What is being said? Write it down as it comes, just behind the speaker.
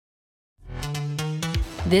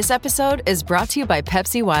This episode is brought to you by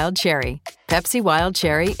Pepsi Wild Cherry. Pepsi Wild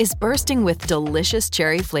Cherry is bursting with delicious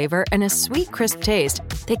cherry flavor and a sweet, crisp taste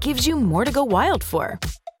that gives you more to go wild for.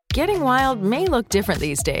 Getting wild may look different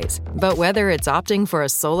these days, but whether it's opting for a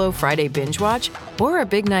solo Friday binge watch or a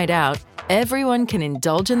big night out, everyone can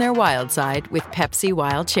indulge in their wild side with Pepsi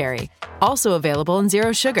Wild Cherry. Also available in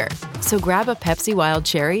Zero Sugar. So grab a Pepsi Wild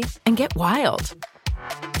Cherry and get wild.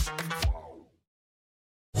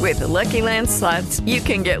 With the Lucky Land Slots, you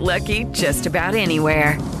can get lucky just about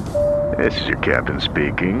anywhere. This is your captain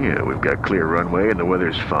speaking. We've got clear runway and the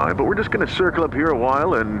weather's fine, but we're just going to circle up here a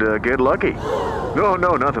while and get lucky.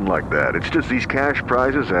 No, nothing like that. It's just these cash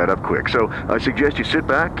prizes add up quick. So I suggest you sit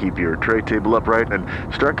back, keep your tray table upright, and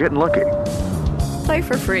start getting lucky. Play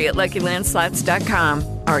for free at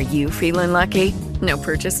LuckyLandSlots.com. Are you feeling lucky? No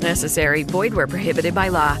purchase necessary. Void where prohibited by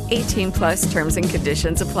law. 18 plus terms and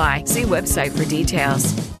conditions apply. See website for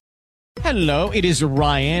details. Hello, it is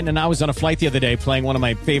Ryan, and I was on a flight the other day playing one of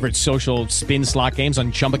my favorite social spin slot games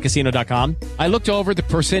on ChumbaCasino.com. I looked over at the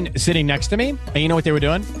person sitting next to me, and you know what they were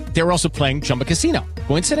doing? They were also playing Chumba Casino.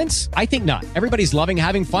 Coincidence? I think not. Everybody's loving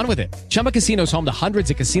having fun with it. Chumba Casino is home to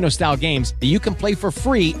hundreds of casino-style games that you can play for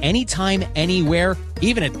free anytime, anywhere,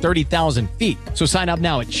 even at 30,000 feet. So sign up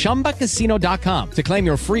now at ChumbaCasino.com to claim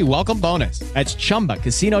your free welcome bonus. That's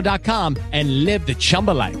ChumbaCasino.com and live the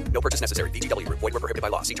Chumba life. No purchase necessary. VGW. Void where prohibited by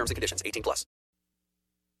law. See terms and conditions. 18 plus.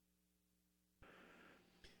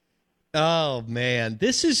 Oh, man.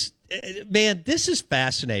 This is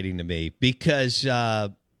fascinating to me because,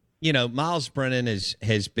 Miles Brennan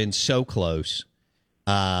has been so close.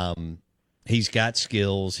 He's got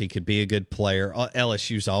skills. He could be a good player.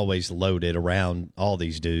 LSU's always loaded around all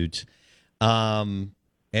these dudes. And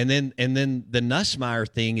then the Nussmeier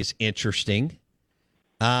thing is interesting.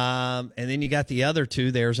 And then you got the other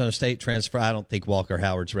two, the Arizona State transfer. I don't think Walker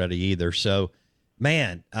Howard's ready either. So,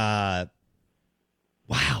 man, wow.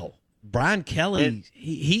 Brian Kelly,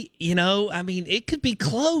 he it could be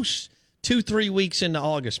close 2-3 weeks into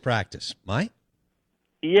August practice. Mike?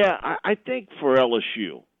 Yeah, I think for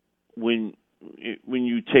LSU, when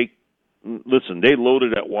you take – listen, they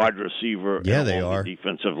loaded at wide receiver. Yeah, they are. The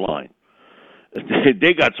defensive line.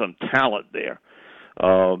 They got some talent there.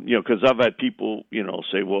 Because I've had people,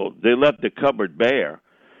 say, well, they left the cupboard bare.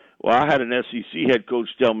 Well, I had an SEC head coach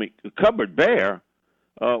tell me, the cupboard bare?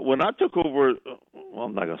 When I took over,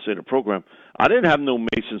 I'm not going to say the program, I didn't have no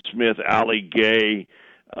Mason Smith, Ali Gay,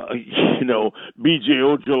 B.J.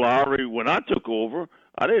 Ojolari. When I took over,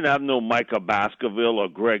 I didn't have no Micah Baskerville or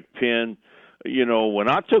Greg Penn. When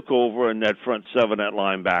I took over in that front seven at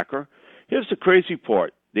linebacker, here's the crazy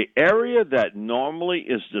part. The area that normally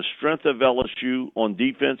is the strength of LSU on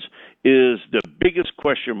defense is the biggest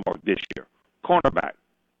question mark this year, cornerback.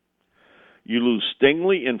 You lose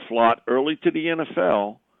Stingley and Flott early to the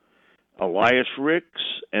NFL. Elias Ricks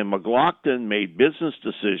and McLaughlin made business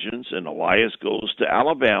decisions, and Elias goes to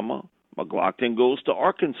Alabama. McLaughlin goes to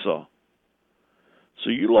Arkansas. So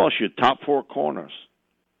you lost your top four corners.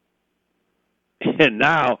 And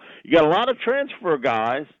now you got a lot of transfer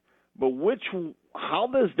guys, but how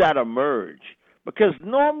does that emerge? Because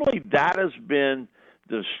normally that has been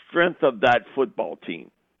the strength of that football team,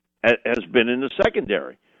 has been in the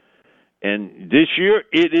secondary. And this year,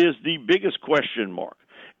 it is the biggest question mark.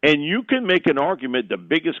 And you can make an argument the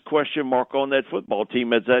biggest question mark on that football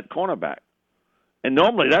team is that cornerback. And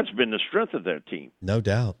normally that's been the strength of their team. No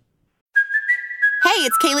doubt. Hey,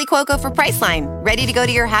 it's Kaylee Cuoco for Priceline. Ready to go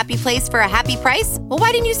to your happy place for a happy price? Well,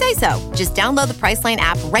 why didn't you say so? Just download the Priceline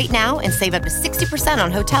app right now and save up to 60%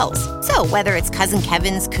 on hotels. So whether it's Cousin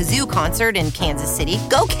Kevin's Kazoo Concert in Kansas City,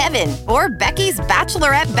 go Kevin, or Becky's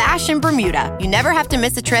Bachelorette Bash in Bermuda, you never have to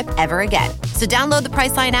miss a trip ever again. So download the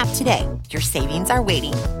Priceline app today. Your savings are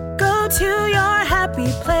waiting. Go to your happy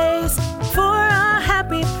place for a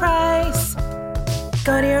happy price.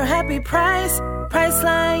 Go to your happy price,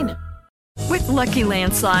 Priceline. With Lucky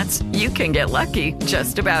Land Slots, you can get lucky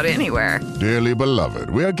just about anywhere. Dearly beloved,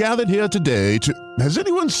 we are gathered here today to... Has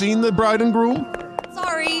anyone seen the bride and groom?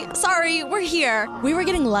 Sorry, we're here. We were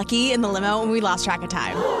getting lucky in the limo and we lost track of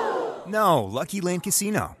time. No, Lucky Land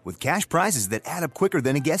Casino, with cash prizes that add up quicker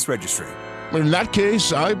than a guest registry. In that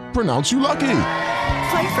case, I pronounce you lucky.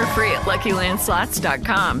 Play for free at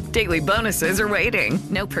LuckyLandSlots.com. Daily bonuses are waiting.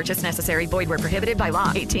 No purchase necessary. Void where prohibited by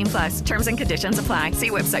law. 18 plus. Terms and conditions apply. See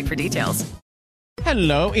website for details.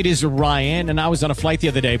 Hello, it is Ryan, and I was on a flight the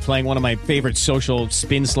other day playing one of my favorite social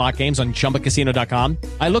spin slot games on ChumbaCasino.com.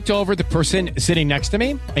 I looked over at the person sitting next to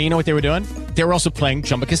me, and you know what they were doing? They were also playing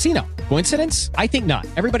Chumba Casino. Coincidence? I think not.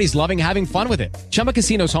 Everybody's loving having fun with it. Chumba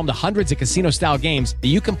Casino is home to hundreds of casino-style games that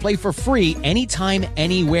you can play for free anytime,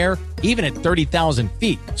 anywhere, even at 30,000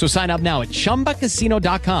 feet. So sign up now at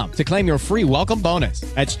ChumbaCasino.com to claim your free welcome bonus.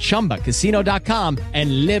 That's ChumbaCasino.com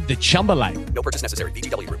and live the Chumba life. No purchase necessary.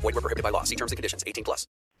 VGW. Void where prohibited by law. See terms and conditions. 18+.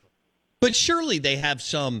 But surely they have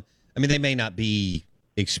some, I mean, they may not be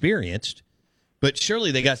experienced, but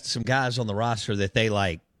surely they got some guys on the roster that they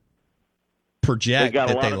like project that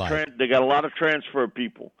they like. They got a lot of transfer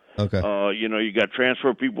people. Okay. You got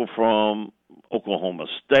transfer people from Oklahoma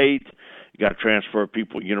State. You got transfer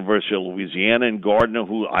people, University of Louisiana and Gardner,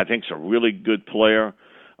 who I think is a really good player.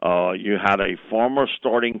 You had a former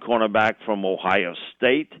starting cornerback from Ohio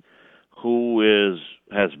State who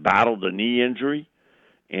has battled a knee injury,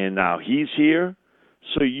 and now he's here.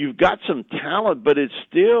 So you've got some talent, but it's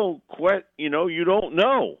still quite, you don't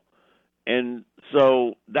know. And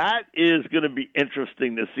so that is going to be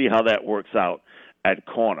interesting to see how that works out at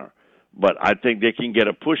corner. But I think they can get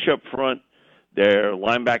a push up front. Their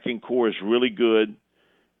linebacking core is really good.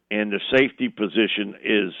 And the safety position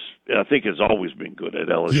has always been good at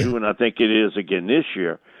LSU, and I think it is again this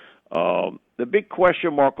year. The big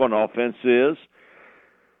question mark on offense is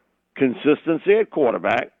consistency at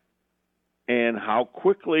quarterback and how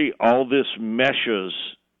quickly all this meshes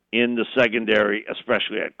in the secondary,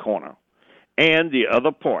 especially at corner. And the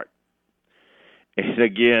other part, and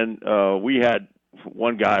again, we had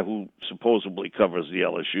one guy who supposedly covers the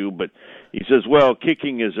LSU, but he says, well,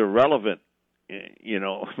 kicking is irrelevant.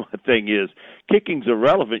 My thing is, kicking's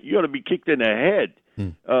irrelevant. You ought to be kicked in the head.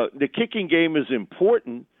 The kicking game is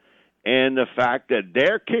important, and the fact that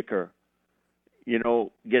their kicker,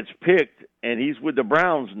 gets picked, and he's with the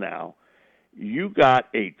Browns now, you got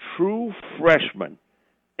a true freshman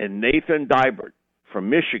in Nathan Dibert from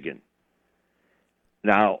Michigan.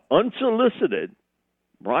 Now, unsolicited,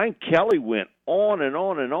 Brian Kelly went on and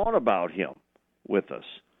on and on about him with us,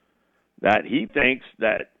 that he thinks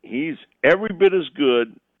that he's every bit as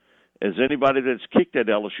good as anybody that's kicked at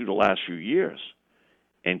LSU the last few years.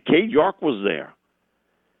 And Cade York was there.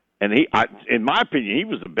 And in my opinion, he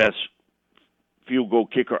was the best field goal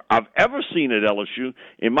kicker I've ever seen at LSU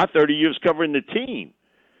in my 30 years covering the team.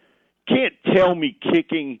 Can't tell me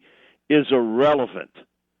kicking is irrelevant.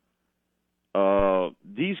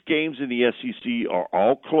 These games in the SEC are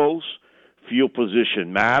all close. Field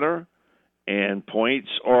position matter, and points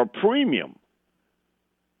are a premium.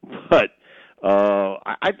 But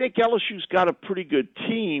I think LSU's got a pretty good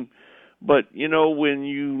team. But, when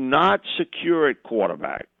you're not secure at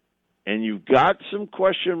quarterback, and you've got some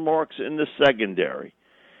question marks in the secondary,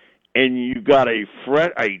 and you've got a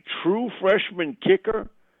true freshman kicker,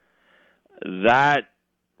 that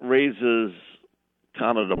raises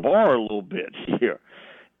kind of the bar a little bit here.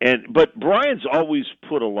 But Brian's always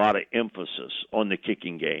put a lot of emphasis on the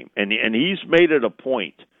kicking game, and he's made it a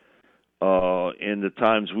point in the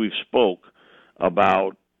times we've spoke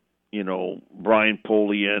about, Brian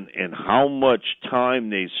Polian and how much time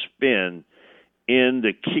they spend in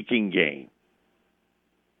the kicking game.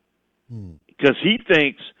 Because he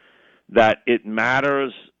thinks that it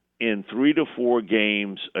matters in 3 to 4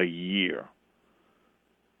 games a year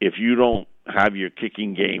if you don't have your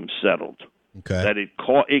kicking game settled. Okay. That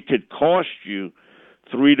it could cost you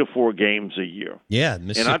 3 to 4 games a year. Yeah,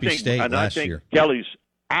 Mississippi State last year. Kelly's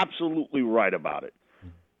absolutely right about it.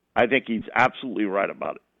 I think he's absolutely right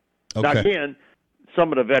about it. Okay. Now, again,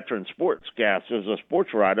 some of the veteran sportscasters or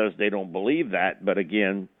sports writers, they don't believe that. But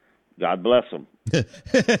again, God bless them.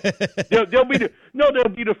 they'll be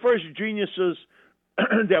the first geniuses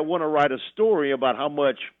that want to write a story about how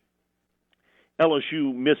much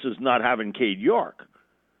LSU misses not having Cade York.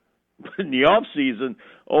 In the off season,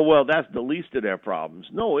 that's the least of their problems.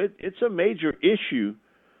 No, it's a major issue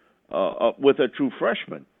with a true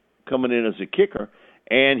freshman coming in as a kicker,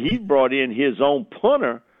 and he brought in his own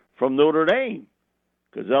punter from Notre Dame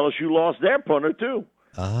because LSU lost their punter too.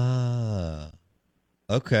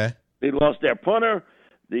 Okay. They lost their punter,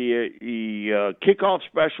 the kickoff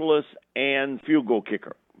specialist, and field goal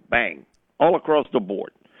kicker. Bang, all across the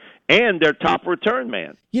board, and their top return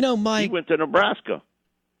man. Mike, he went to Nebraska.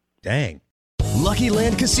 Dang. Lucky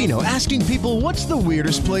Land Casino, asking people, what's the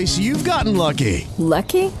weirdest place you've gotten lucky?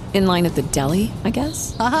 Lucky? In line at the deli, I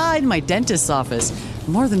guess? Aha, in my dentist's office.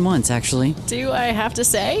 More than once, actually. Do I have to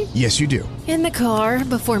say? Yes, you do. In the car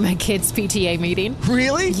before my kids' PTA meeting.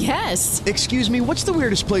 Really? Yes. Excuse me, what's the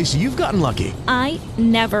weirdest place you've gotten lucky? I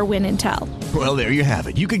never win and tell. Well, there you have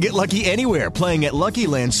it. You can get lucky anywhere, playing at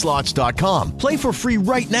LuckyLandSlots.com. Play for free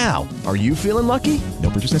right now. Are you feeling lucky? No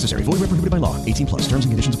purchase necessary. Void where prohibited by law. 18+. Terms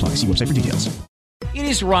and conditions apply. See website for details. It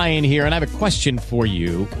is Ryan here, and I have a question for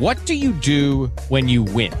you. What do you do when you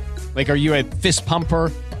win? Like, are you a fist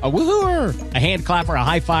pumper, a woo-hooer, a hand clapper, a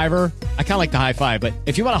high fiver? I kind of like the high five, but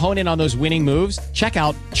if you want to hone in on those winning moves, check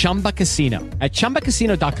out Chumba Casino. At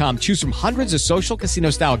ChumbaCasino.com, choose from hundreds of social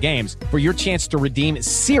casino-style games for your chance to redeem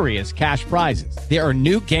serious cash prizes. There are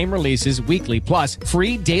new game releases weekly, plus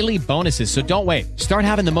free daily bonuses. So don't wait. Start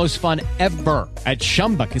having the most fun ever at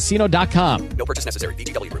ChumbaCasino.com. No purchase necessary.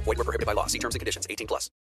 VGW Group. Void where prohibited by law. See terms and conditions. 18+.